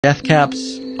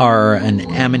Deathcaps are an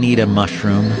amanita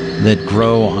mushroom that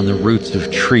grow on the roots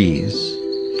of trees.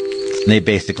 They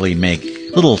basically make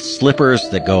little slippers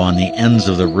that go on the ends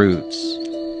of the roots.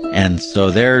 And so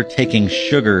they're taking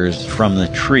sugars from the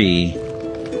tree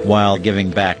while giving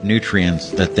back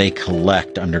nutrients that they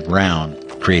collect underground,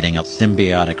 creating a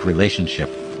symbiotic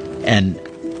relationship. And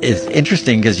it's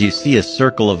interesting because you see a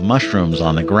circle of mushrooms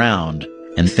on the ground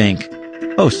and think,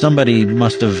 oh, somebody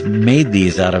must have made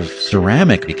these out of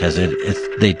ceramic because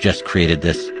they just created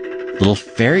this little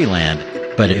fairyland.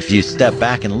 But if you step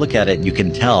back and look at it, you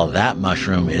can tell that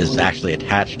mushroom is actually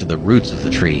attached to the roots of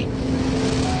the tree.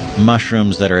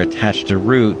 Mushrooms that are attached to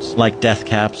roots, like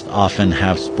deathcaps, often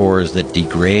have spores that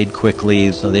degrade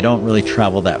quickly, so they don't really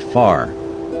travel that far.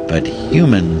 But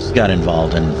humans got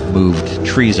involved and moved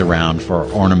trees around for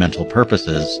ornamental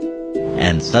purposes.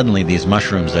 And suddenly these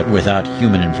mushrooms that without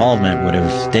human involvement would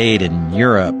have stayed in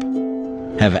Europe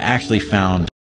have actually found